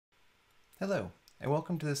Hello, and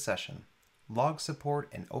welcome to this session, Log Support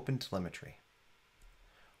and OpenTelemetry.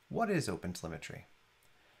 What is OpenTelemetry?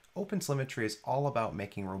 OpenTelemetry is all about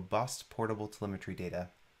making robust portable telemetry data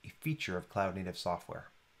a feature of cloud-native software.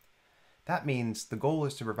 That means the goal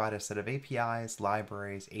is to provide a set of APIs,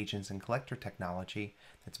 libraries, agents, and collector technology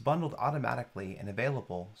that's bundled automatically and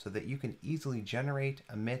available so that you can easily generate,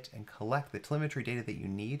 emit, and collect the telemetry data that you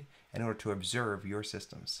need in order to observe your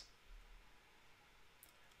systems.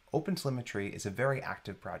 OpenTelemetry is a very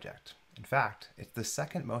active project. In fact, it's the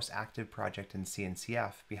second most active project in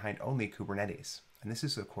CNCF behind only Kubernetes, and this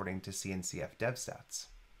is according to CNCF DevStats.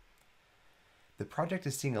 The project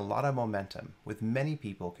is seeing a lot of momentum, with many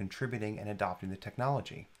people contributing and adopting the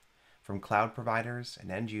technology, from cloud providers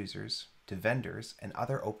and end users to vendors and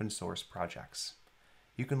other open source projects.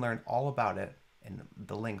 You can learn all about it in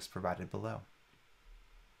the links provided below.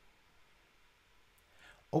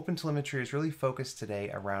 OpenTelemetry is really focused today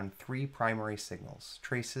around three primary signals: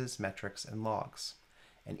 traces, metrics, and logs,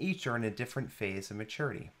 and each are in a different phase of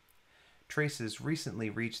maturity. Traces recently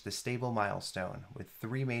reached the stable milestone, with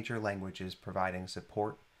 3 major languages providing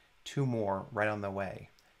support, 2 more right on the way,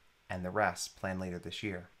 and the rest planned later this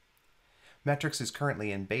year. Metrics is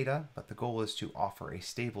currently in beta, but the goal is to offer a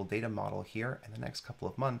stable data model here in the next couple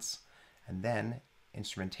of months, and then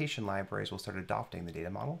instrumentation libraries will start adopting the data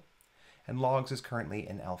model, and logs is currently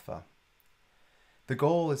in alpha. The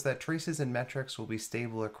goal is that traces and metrics will be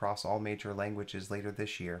stable across all major languages later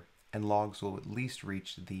this year, and logs will at least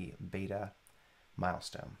reach the beta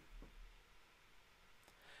milestone.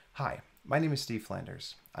 Hi, my name is Steve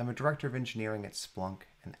Flanders. I'm a Director of Engineering at Splunk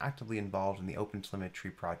and actively involved in the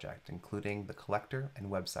OpenTelemetry project, including the collector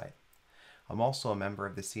and website. I'm also a member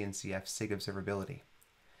of the CNCF SIG Observability.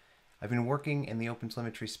 I've been working in the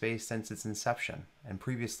OpenTelemetry space since its inception, and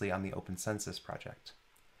previously on the Open Census project.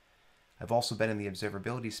 I've also been in the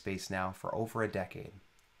observability space now for over a decade.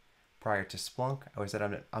 Prior to Splunk, I was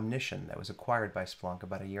at Omnition that was acquired by Splunk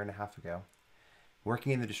about 1.5 years ago,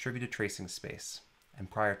 working in the distributed tracing space. And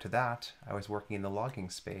prior to that, I was working in the logging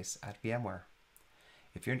space at VMware.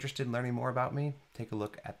 If you're interested in learning more about me, take a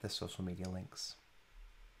look at the social media links.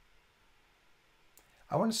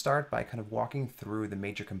 I want to start by kind of walking through the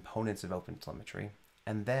major components of OpenTelemetry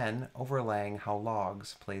and then overlaying how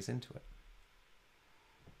logs plays into it.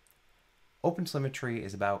 OpenTelemetry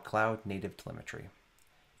is about cloud-native telemetry.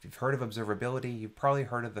 If you've heard of observability, you've probably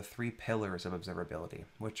heard of the 3 pillars of observability,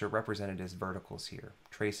 which are represented as verticals here: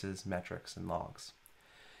 traces, metrics, and logs.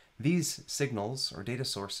 These signals or data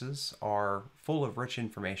sources are full of rich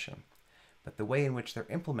information, but the way in which they're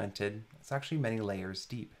implemented is actually many layers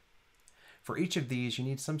deep. For each of these, you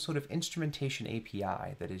need some sort of instrumentation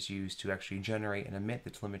API that is used to actually generate and emit the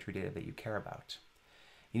telemetry data that you care about.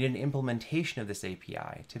 You need an implementation of this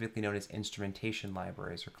API, typically known as instrumentation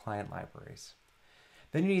libraries or client libraries.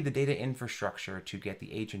 Then you need the data infrastructure to get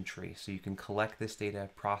the agent tree, so you can collect this data,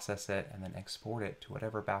 process it, and then export it to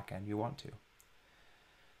whatever backend you want to.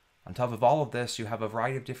 On top of all of this, you have a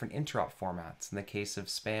variety of different interop formats. In the case of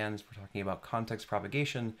spans, we're talking about context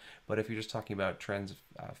propagation, but if you're just talking about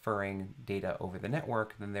transferring data over the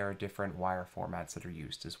network, then there are different wire formats that are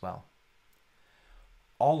used as well.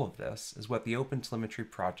 All of this is what the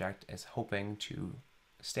OpenTelemetry project is hoping to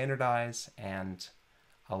standardize and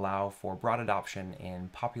allow for broad adoption in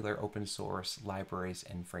popular open source libraries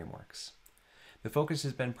and frameworks. The focus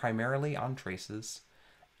has been primarily on traces,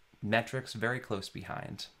 metrics very close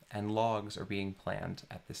behind, and logs are being planned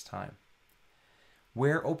at this time.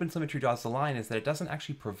 Where OpenTelemetry draws the line is that it doesn't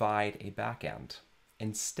actually provide a backend.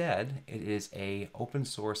 Instead, it is a open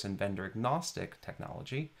source and vendor agnostic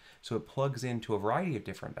technology, so it plugs into a variety of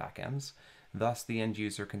different backends. Thus, the end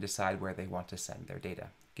user can decide where they want to send their data,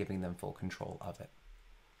 giving them full control of it.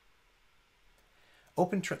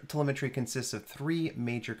 OpenTelemetry consists of 3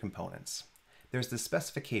 major components. There's the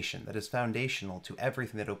specification that is foundational to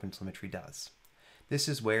everything that OpenTelemetry does. This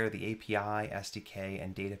is where the API, SDK,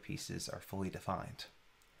 and data pieces are fully defined.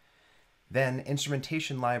 Then,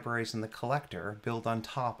 instrumentation libraries and the collector build on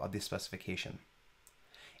top of the specification.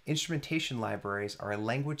 Instrumentation libraries are a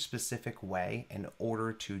language-specific way in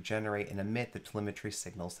order to generate and emit the telemetry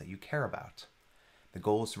signals that you care about. The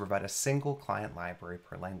goal is to provide a single client library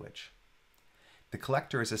per language. The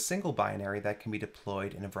collector is a single binary that can be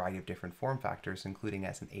deployed in a variety of different form factors, including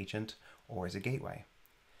as an agent or as a gateway.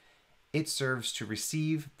 It serves to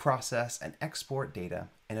receive, process, and export data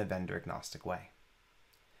in a vendor-agnostic way.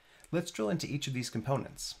 Let's drill into each of these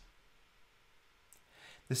components.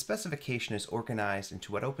 The specification is organized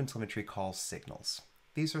into what OpenTelemetry calls signals.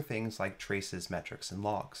 These are things like traces, metrics, and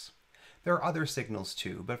logs. There are other signals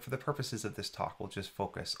too, but for the purposes of this talk, we'll just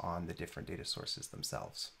focus on the different data sources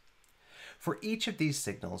themselves. For each of these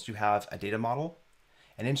signals, you have a data model,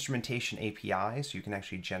 an instrumentation API, so you can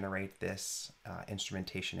actually generate this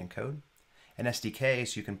instrumentation in code, an SDK,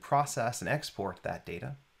 so you can process and export that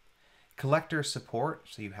data, collector support,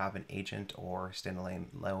 so you have an agent or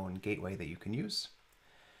standalone gateway that you can use.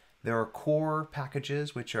 There are core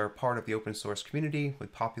packages, which are part of the open source community,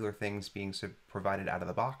 with popular things being provided out of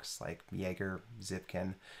the box, like Jaeger,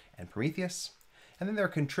 Zipkin, and Prometheus. And then there are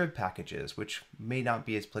contrib packages, which may not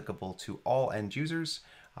be as applicable to all end users,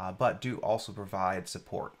 but do also provide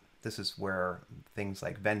support. This is where things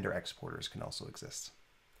like vendor exporters can also exist.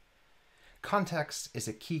 Context is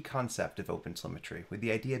a key concept of OpenTelemetry, with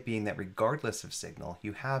the idea being that regardless of signal,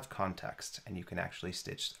 you have context, and you can actually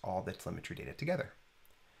stitch all the telemetry data together.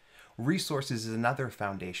 Resources is another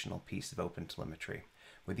foundational piece of OpenTelemetry,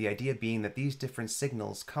 with the idea being that these different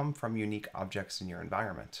signals come from unique objects in your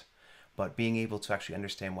environment. But being able to actually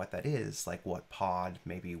understand what that is, like what pod,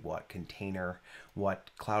 maybe what container, what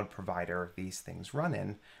cloud provider these things run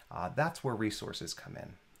in, that's where resources come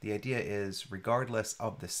in. The idea is, regardless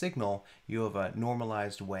of the signal, you have a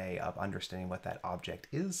normalized way of understanding what that object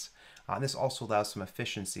is. This also allows some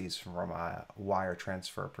efficiencies from a wire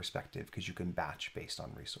transfer perspective, because you can batch based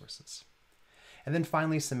on resources. And then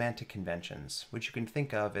finally, semantic conventions, which you can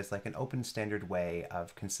think of as like an open standard way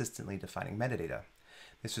of consistently defining metadata.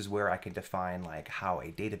 This is where I can define like how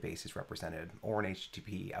a database is represented, or an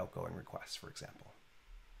HTTP outgoing request, for example.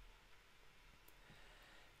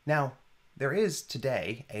 Now, there is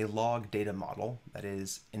today a log data model that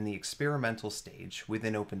is in the experimental stage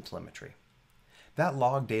within OpenTelemetry. That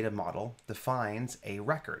log data model defines a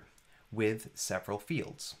record with several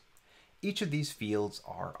fields. Each of these fields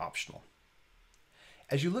are optional.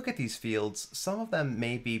 As you look at these fields, some of them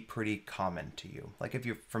may be pretty common to you. Like if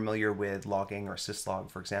you're familiar with logging or syslog,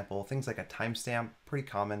 for example, things like a timestamp, pretty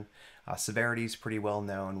common. Severity is pretty well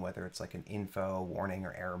known, whether it's like an info, warning,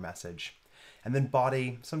 or error message. And then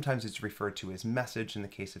body, sometimes it's referred to as message in the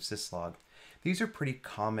case of syslog. These are pretty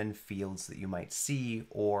common fields that you might see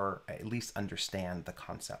or at least understand the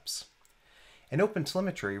concepts. In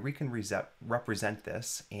OpenTelemetry, we can represent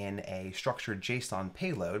this in a structured JSON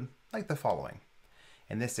payload like the following.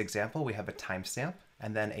 In this example, we have a timestamp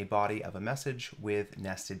and then a body of a message with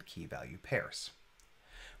nested key value pairs.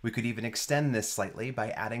 We could even extend this slightly by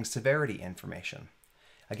adding severity information.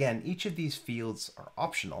 Again, each of these fields are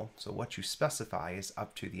optional, so what you specify is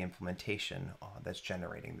up to the implementation that's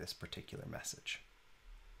generating this particular message.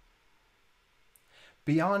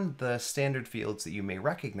 Beyond the standard fields that you may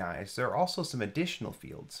recognize, there are also some additional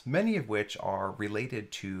fields, many of which are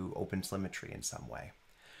related to OpenTelemetry in some way.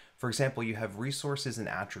 For example, you have resources and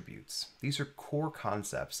attributes. These are core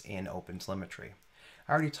concepts in OpenTelemetry.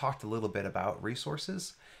 I already talked a little bit about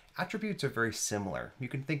resources. Attributes are very similar. You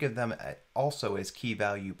can think of them also as key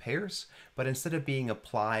value pairs, but instead of being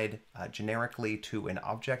applied generically to an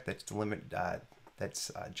object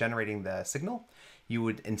that's generating the signal, you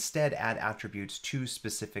would instead add attributes to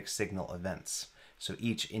specific signal events. So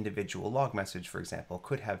each individual log message, for example,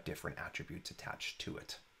 could have different attributes attached to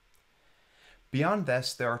it. Beyond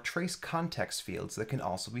this, there are trace context fields that can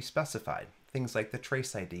also be specified, things like the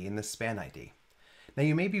trace ID and the span ID. Now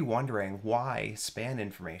you may be wondering why span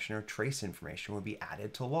information or trace information would be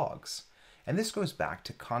added to logs. And this goes back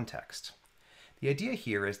to context. The idea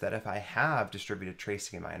here is that if I have distributed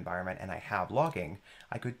tracing in my environment and I have logging,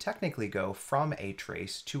 I could technically go from a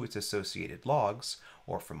trace to its associated logs,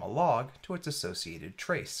 or from a log to its associated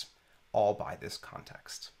trace, all by this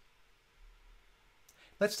context.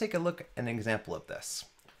 Let's take a look at an example of this.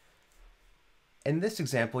 In this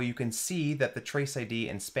example, you can see that the trace ID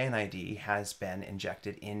and span ID has been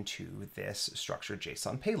injected into this structured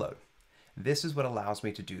JSON payload. This is what allows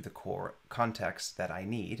me to do the core context that I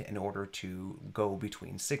need in order to go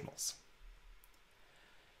between signals.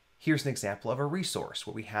 Here's an example of a resource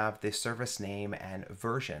where we have the service name and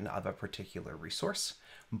version of a particular resource,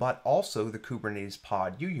 but also the Kubernetes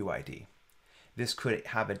pod UUID. This could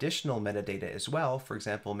have additional metadata as well, for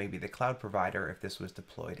example, maybe the cloud provider if this was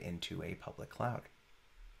deployed into a public cloud.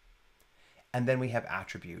 And then we have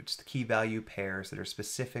attributes, the key value pairs that are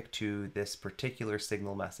specific to this particular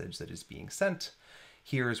signal message that is being sent.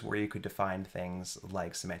 Here's where you could define things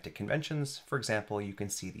like semantic conventions. For example, you can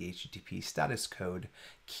see the HTTP status code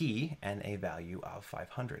key and a value of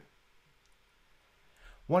 500.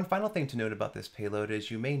 One final thing to note about this payload is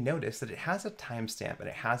you may notice that it has a timestamp and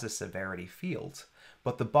it has a severity field,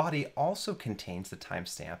 but the body also contains the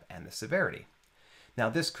timestamp and the severity. Now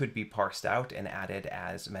this could be parsed out and added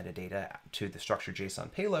as metadata to the structured JSON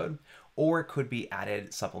payload, or it could be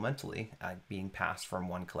added supplementally, being passed from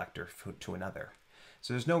one collector to another.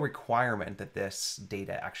 So there's no requirement that this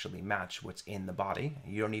data actually match what's in the body.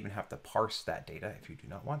 You don't even have to parse that data if you do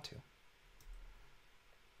not want to.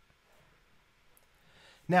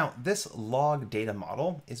 Now, this log data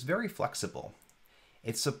model is very flexible.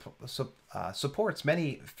 It supports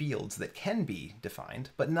many fields that can be defined,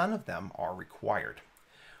 but none of them are required.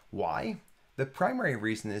 Why? The primary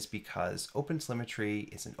reason is because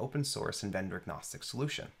OpenTelemetry is an open source and vendor agnostic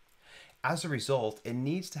solution. As a result, it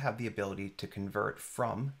needs to have the ability to convert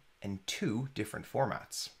from and to different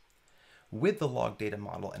formats. With the log data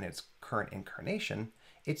model in its current incarnation,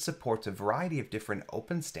 it supports a variety of different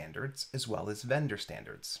open standards as well as vendor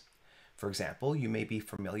standards. For example, you may be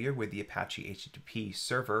familiar with the Apache HTTP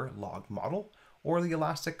server log model or the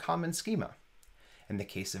Elastic Common schema. In the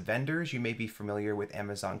case of vendors, you may be familiar with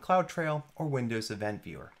Amazon CloudTrail or Windows Event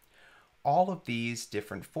Viewer. All of these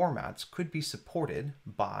different formats could be supported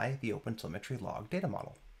by the OpenTelemetry log data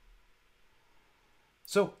model.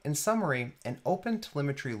 So in summary, an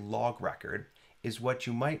OpenTelemetry log record is what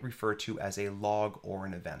you might refer to as a log or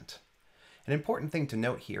an event. An important thing to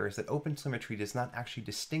note here is that OpenTelemetry does not actually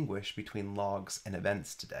distinguish between logs and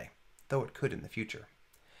events today, though it could in the future.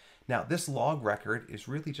 Now, this log record is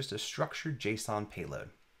really just a structured JSON payload.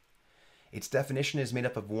 Its definition is made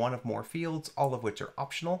up of one or more fields, all of which are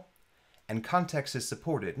optional, and context is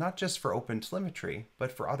supported not just for OpenTelemetry,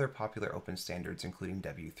 but for other popular open standards, including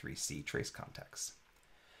W3C trace context.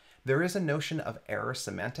 There is a notion of error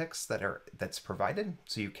semantics that's provided,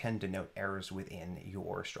 so you can denote errors within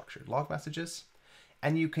your structured log messages,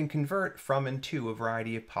 and you can convert from and to a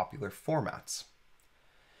variety of popular formats.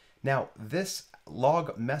 Now, this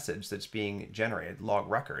log message that's being generated, log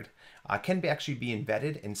record, can actually be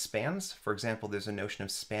embedded in spans. For example, there's a notion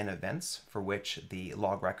of span events for which the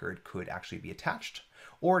log record could actually be attached,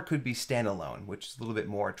 or it could be standalone, which is a little bit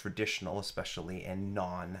more traditional, especially in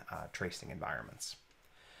non-tracing environments.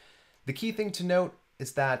 The key thing to note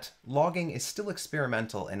is that logging is still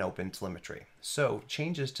experimental in OpenTelemetry, so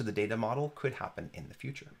changes to the data model could happen in the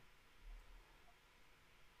future.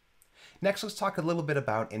 Next, let's talk a little bit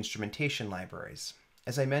about instrumentation libraries.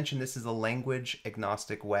 As I mentioned, this is a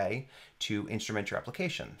language-agnostic way to instrument your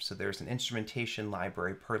application, so there's an instrumentation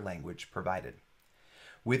library per language provided.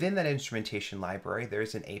 Within that instrumentation library,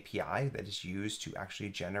 there's an API that is used to actually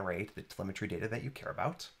generate the telemetry data that you care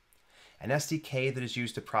about, an SDK that is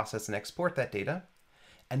used to process and export that data,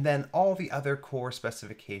 and then all the other core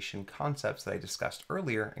specification concepts that I discussed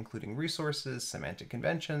earlier, including resources, semantic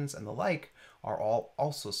conventions, and the like, are all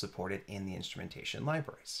also supported in the instrumentation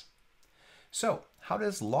libraries. So, how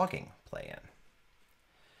does logging play in?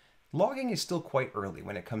 Logging is still quite early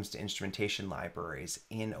when it comes to instrumentation libraries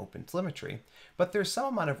in OpenTelemetry, but there's some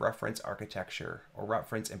amount of reference architecture or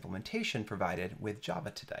reference implementation provided with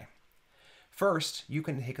Java today. First, you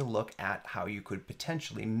can take a look at how you could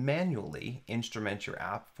potentially manually instrument your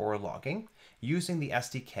app for logging using the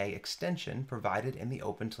SDK extension provided in the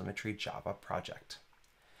OpenTelemetry Java project.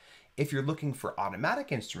 If you're looking for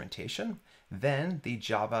automatic instrumentation, then the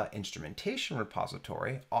Java instrumentation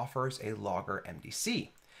repository offers a logger MDC.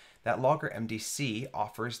 That logger MDC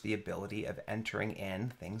offers the ability of entering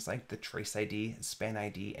in things like the trace ID, span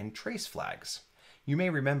ID, and trace flags. You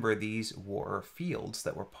may remember these were fields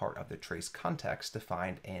that were part of the trace context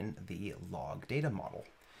defined in the log data model.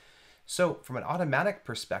 So from an automatic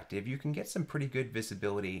perspective, you can get some pretty good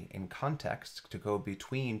visibility in context to go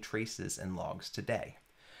between traces and logs today.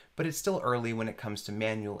 But it's still early when it comes to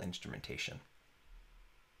manual instrumentation.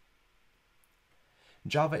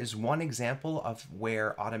 Java is one example of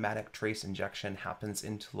where automatic trace injection happens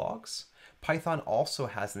into logs. Python also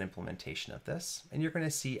has an implementation of this, and you're going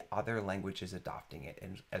to see other languages adopting it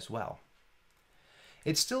as well.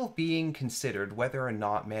 It's still being considered whether or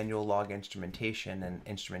not manual log instrumentation and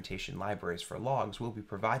instrumentation libraries for logs will be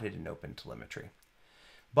provided in OpenTelemetry.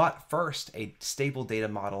 But first, a stable data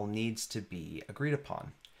model needs to be agreed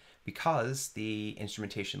upon, because the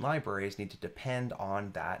instrumentation libraries need to depend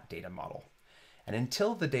on that data model. And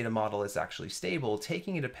until the data model is actually stable,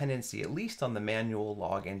 taking a dependency at least on the manual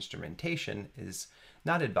log instrumentation is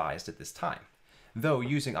not advised at this time. Though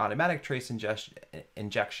using automatic trace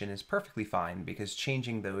injection is perfectly fine because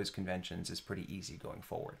changing those conventions is pretty easy going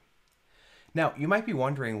forward. Now, you might be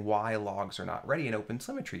wondering why logs are not ready in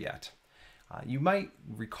OpenTelemetry yet. You might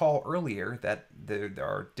recall earlier that there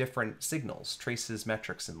are different signals, traces,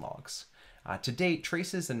 metrics, and logs. To date,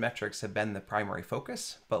 traces and metrics have been the primary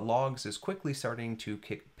focus, but logs is quickly starting to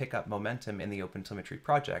pick up momentum in the OpenTelemetry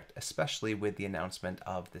project, especially with the announcement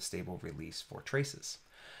of the stable release for traces.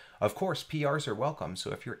 Of course, PRs are welcome,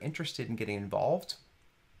 so if you're interested in getting involved,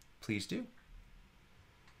 please do.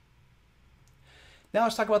 Now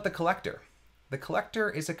let's talk about the collector. The collector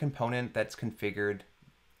is a component that's configured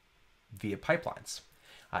via pipelines.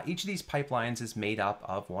 Each of these pipelines is made up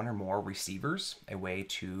of one or more receivers, a way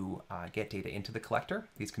to get data into the collector.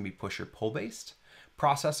 These can be push or pull based.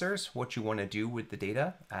 Processors, what you want to do with the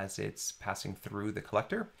data as it's passing through the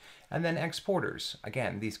collector. And then exporters.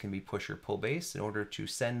 Again, these can be push or pull based in order to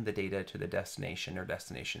send the data to the destination or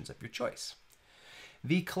destinations of your choice.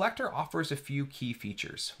 The collector offers a few key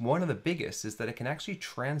features. One of the biggest is that it can actually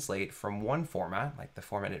translate from one format, like the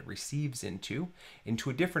format it receives into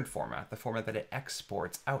a different format, the format that it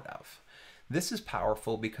exports out of. This is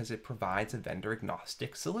powerful because it provides a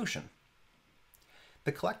vendor-agnostic solution.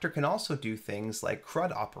 The collector can also do things like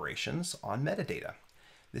CRUD operations on metadata.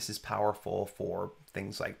 This is powerful for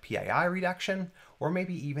things like PII reduction, or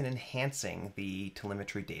maybe even enhancing the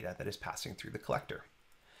telemetry data that is passing through the collector.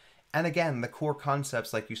 And again, the core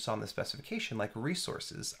concepts like you saw in the specification, like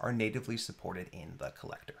resources, are natively supported in the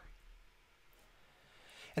collector.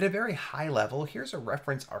 At a very high level, here's a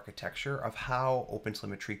reference architecture of how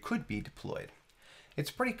OpenTelemetry could be deployed.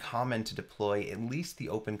 It's pretty common to deploy at least the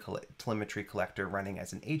OpenTelemetry collector running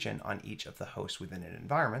as an agent on each of the hosts within an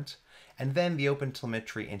environment, and then the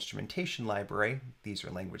OpenTelemetry instrumentation library, these are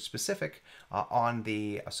language specific, on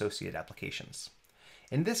the associated applications.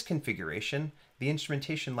 In this configuration, the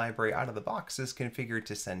instrumentation library out of the box is configured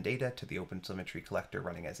to send data to the OpenTelemetry collector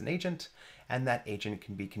running as an agent, and that agent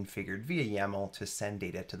can be configured via YAML to send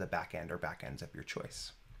data to the backend or backends of your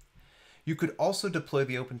choice. You could also deploy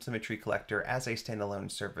the OpenTelemetry collector as a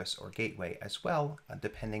standalone service or gateway as well,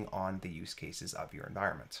 depending on the use cases of your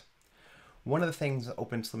environment. One of the things that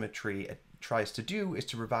OpenTelemetry tries to do is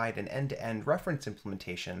to provide an end-to-end reference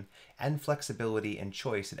implementation and flexibility and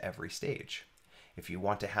choice at every stage. If you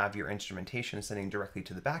want to have your instrumentation sending directly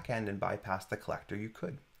to the backend and bypass the collector, you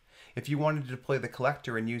could. If you wanted to deploy the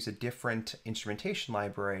collector and use a different instrumentation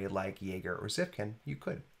library like Jaeger or Zipkin, you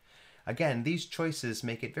could. Again, these choices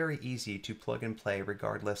make it very easy to plug and play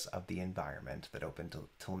regardless of the environment that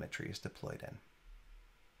OpenTelemetry is deployed in.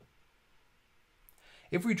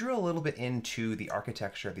 If we drill a little bit into the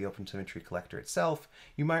architecture of the OpenTelemetry collector itself,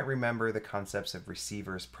 you might remember the concepts of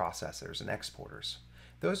receivers, processors, and exporters.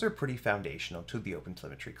 Those are pretty foundational to the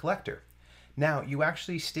OpenTelemetry collector. Now, you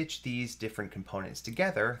actually stitch these different components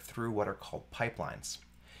together through what are called pipelines.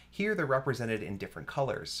 Here they're represented in different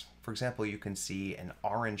colors. For example, you can see an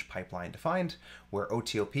orange pipeline defined where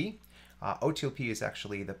OTLP is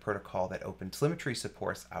actually the protocol that OpenTelemetry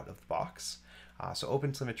supports out of the box. So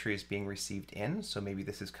OpenTelemetry is being received in, so maybe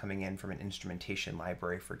this is coming in from an instrumentation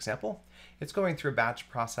library, for example. It's going through a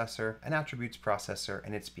batch processor, an attributes processor,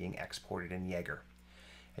 and it's being exported in Jaeger.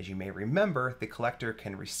 As you may remember, the collector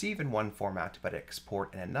can receive in one format but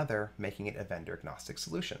export in another, making it a vendor-agnostic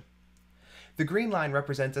solution. The green line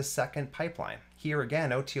represents a second pipeline. Here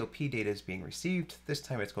again, OTLP data is being received. This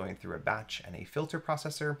time it's going through a batch and a filter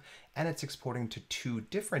processor, and it's exporting to two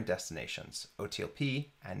different destinations, OTLP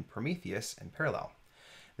and Prometheus in parallel.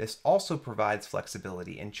 This also provides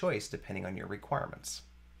flexibility and choice depending on your requirements.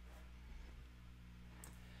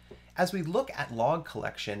 As we look at log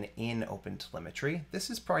collection in OpenTelemetry, this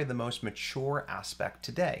is probably the most mature aspect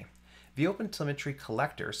today. The OpenTelemetry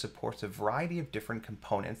collector supports a variety of different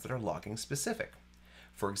components that are logging specific.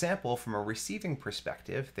 For example, from a receiving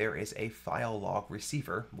perspective, there is a file log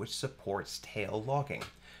receiver which supports tail logging.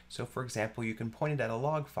 So for example, you can point it at a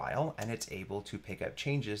log file and it's able to pick up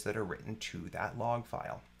changes that are written to that log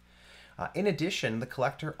file. In addition, the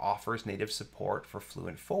collector offers native support for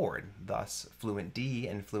Fluent Forward. Thus, FluentD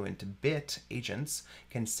and FluentBit agents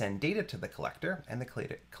can send data to the collector, and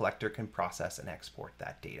the collector can process and export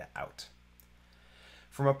that data out.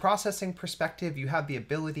 From a processing perspective, you have the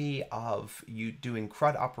ability of you doing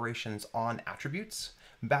CRUD operations on attributes,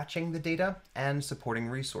 batching the data, and supporting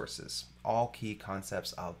resources, all key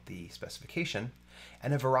concepts of the specification.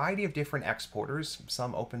 And a variety of different exporters,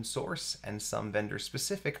 some open source and some vendor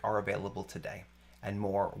specific, are available today, and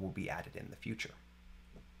more will be added in the future.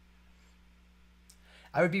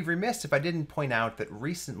 I would be remiss if I didn't point out that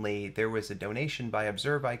recently there was a donation by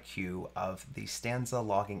ObserveIQ of the Stanza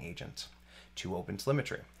logging agent to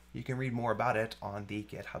OpenTelemetry. You can read more about it on the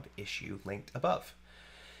GitHub issue linked above.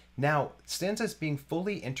 Now, Stanza is being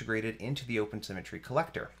fully integrated into the OpenTelemetry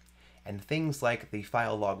collector. And things like the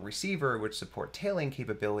file log receiver, which support tailing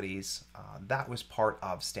capabilities, that was part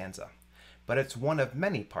of Stanza. But it's one of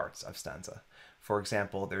many parts of Stanza. For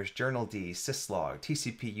example, there's journald, syslog,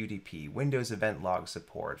 TCP UDP, Windows event log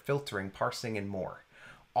support, filtering, parsing, and more.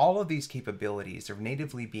 All of these capabilities are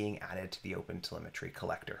natively being added to the OpenTelemetry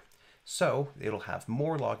collector. So it'll have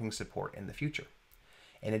more logging support in the future.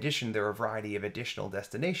 In addition, there are a variety of additional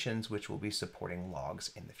destinations which will be supporting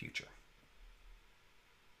logs in the future.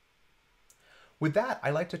 With that,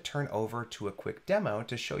 I'd like to turn over to a quick demo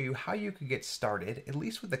to show you how you could get started, at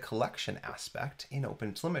least with the collection aspect in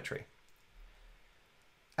OpenTelemetry.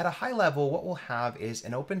 At a high level, what we'll have is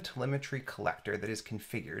an OpenTelemetry collector that is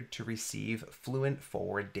configured to receive Fluent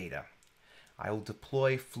forward data. I will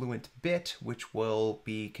deploy Fluent bit, which will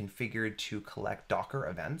be configured to collect Docker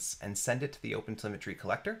events and send it to the OpenTelemetry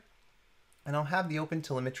collector. And I'll have the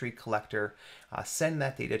OpenTelemetry collector send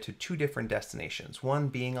that data to two different destinations, one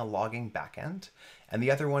being a logging backend and the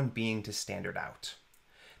other one being to standard out.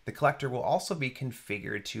 The collector will also be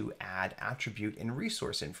configured to add attribute and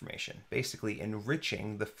resource information, basically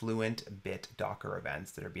enriching the Fluent bit Docker events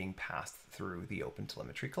that are being passed through the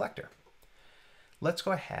OpenTelemetry collector. Let's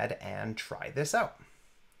go ahead and try this out.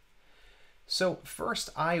 So first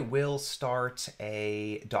I will start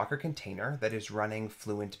a Docker container that is running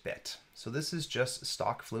Fluent bit. So this is just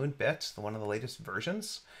stock Fluent bit, one of the latest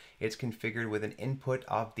versions. It's configured with an input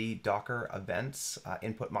of the Docker events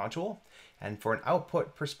input module. And for an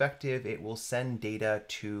output perspective, it will send data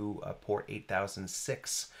to port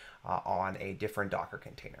 8006 on a different Docker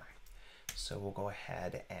container. So we'll go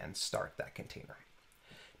ahead and start that container.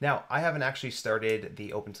 Now, I haven't actually started the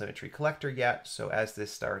OpenTelemetry collector yet, so as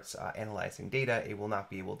this starts analyzing data, it will not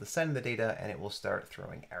be able to send the data and it will start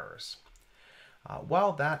throwing errors.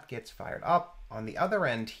 While that gets fired up, on the other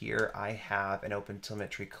end here, I have an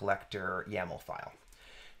OpenTelemetry collector YAML file.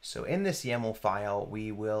 So in this YAML file,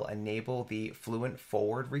 we will enable the Fluent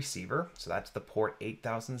forward receiver. So that's the port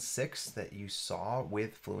 8006 that you saw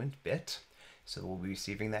with Fluent bit. So we'll be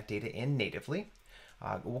receiving that data in natively.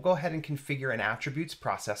 We'll go ahead and configure an attributes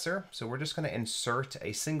processor. So we're just going to insert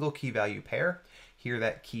a single key value pair. Here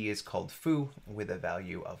that key is called foo with a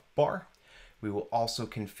value of bar. We will also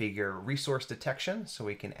configure resource detection so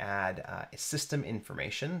we can add system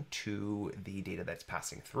information to the data that's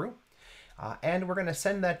passing through. And we're going to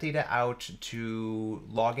send that data out to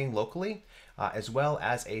logging locally, as well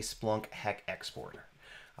as a Splunk HEC exporter.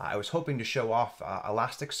 I was hoping to show off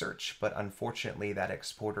Elasticsearch, but unfortunately that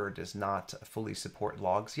exporter does not fully support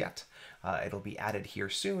logs yet. It'll be added here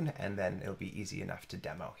soon, and then it'll be easy enough to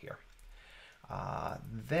demo here.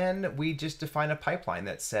 Then we just define a pipeline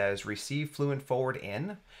that says receive Fluent forward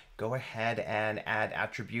in, go ahead and add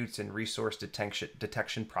attributes and resource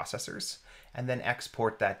detection processors, and then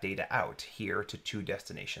export that data out here to two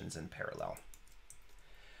destinations in parallel.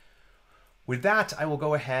 With that, I will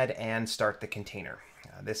go ahead and start the container.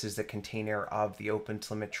 This is the container of the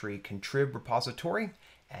OpenTelemetry contrib repository,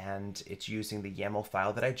 and it's using the YAML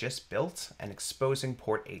file that I just built and exposing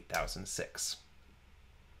port 8006.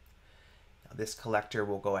 Now this collector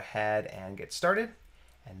will go ahead and get started,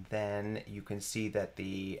 and then you can see that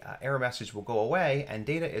the error message will go away and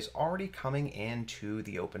data is already coming into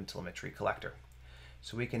the OpenTelemetry collector.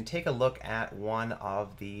 So we can take a look at one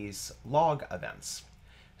of these log events.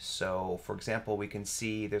 So for example, we can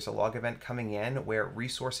see there's a log event coming in where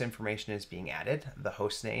resource information is being added, the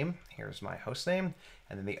host name, here's my host name,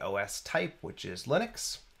 and then the OS type, which is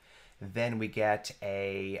Linux. Then we get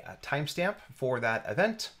a timestamp for that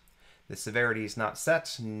event. The severity is not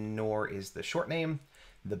set, nor is the short name.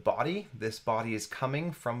 The body, this body is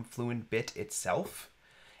coming from Fluent bit itself.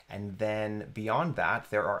 And then beyond that,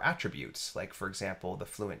 there are attributes, like for example, the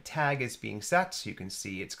Fluent tag is being set, so you can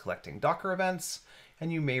see it's collecting Docker events.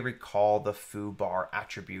 And you may recall the foo bar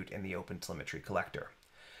attribute in the OpenTelemetry collector.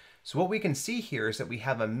 So what we can see here is that we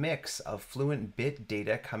have a mix of Fluent bit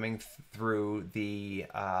data coming through the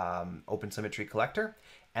OpenTelemetry collector,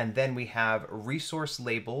 and then we have resource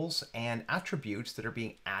labels and attributes that are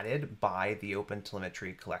being added by the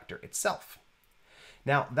OpenTelemetry collector itself.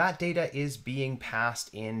 Now that data is being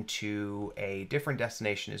passed into a different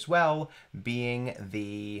destination as well, being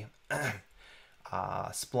the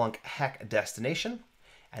Splunk HEC destination.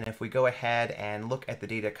 And if we go ahead and look at the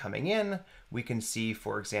data coming in, we can see,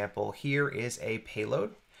 for example, here is a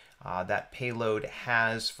payload. That payload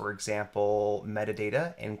has, for example,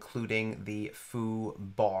 metadata, including the foo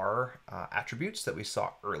bar attributes that we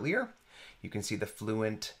saw earlier. You can see the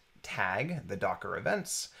Fluent tag, the Docker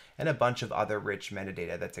events, and a bunch of other rich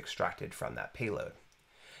metadata that's extracted from that payload.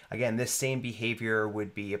 Again, this same behavior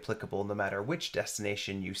would be applicable no matter which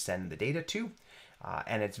destination you send the data to.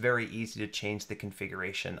 And it's very easy to change the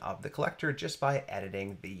configuration of the collector just by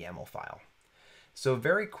editing the YAML file. So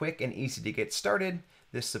very quick and easy to get started.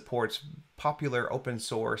 This supports popular open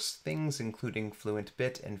source things, including Fluent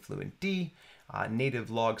bit and Fluent D.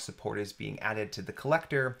 Native log support is being added to the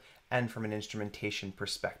collector. And from an instrumentation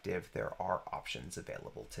perspective, there are options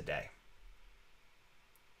available today.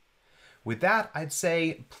 With that, I'd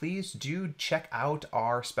say please do check out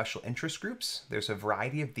our special interest groups. There's a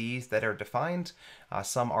variety of these that are defined.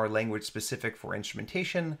 Some are language specific for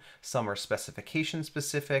instrumentation, some are specification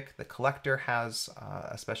specific. The collector has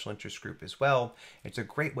a special interest group as well. It's a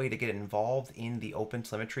great way to get involved in the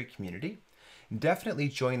OpenTelemetry community. Definitely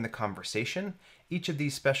join the conversation. Each of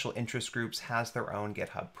these special interest groups has their own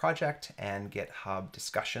GitHub project, and GitHub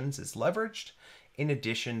discussions is leveraged. In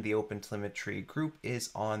addition, the OpenTelemetry group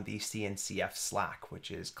is on the CNCF Slack,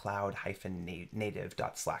 which is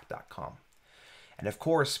cloud-native.slack.com. And of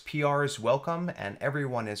course, PRs welcome, and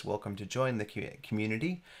everyone is welcome to join the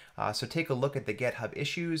community. So take a look at the GitHub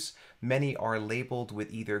issues. Many are labeled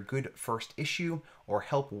with either good first issue or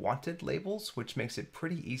help wanted labels, which makes it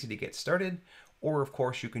pretty easy to get started. Or of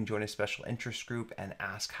course, you can join a special interest group and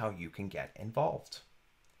ask how you can get involved.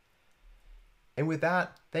 And with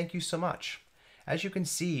that, thank you so much. As you can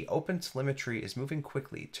see, OpenTelemetry is moving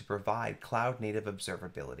quickly to provide cloud-native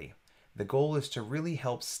observability. The goal is to really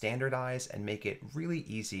help standardize and make it really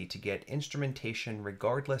easy to get instrumentation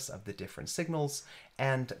regardless of the different signals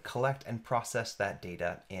and collect and process that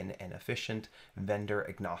data in an efficient,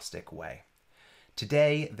 vendor-agnostic way.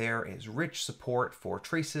 Today, there is rich support for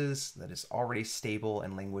traces that is already stable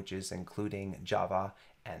in languages including Java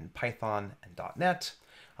and Python and .NET.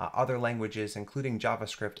 Other languages, including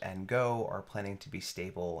JavaScript and Go, are planning to be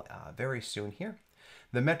stable very soon here.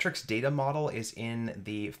 The metrics data model is in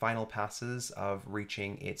the final passes of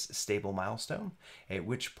reaching its stable milestone, at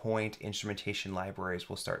which point instrumentation libraries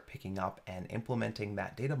will start picking up and implementing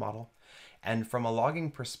that data model. And from a logging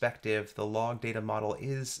perspective, the log data model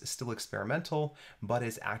is still experimental, but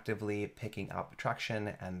is actively picking up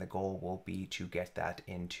traction, and the goal will be to get that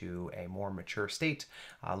into a more mature state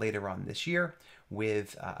later on this year,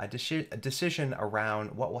 with a decision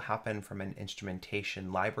around what will happen from an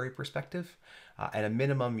instrumentation library perspective. At a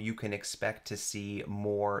minimum, you can expect to see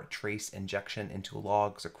more trace injection into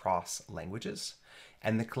logs across languages.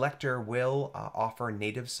 And the collector will offer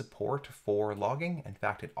native support for logging. In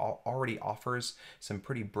fact, it already offers some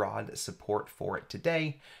pretty broad support for it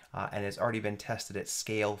today, and has already been tested at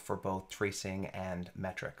scale for both tracing and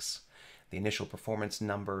metrics. The initial performance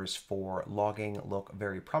numbers for logging look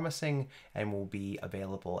very promising and will be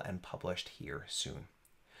available and published here soon.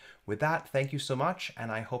 With that, thank you so much,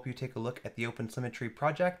 and I hope you take a look at the OpenTelemetry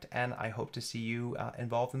project, and I hope to see you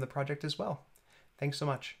involved in the project as well. Thanks so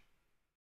much.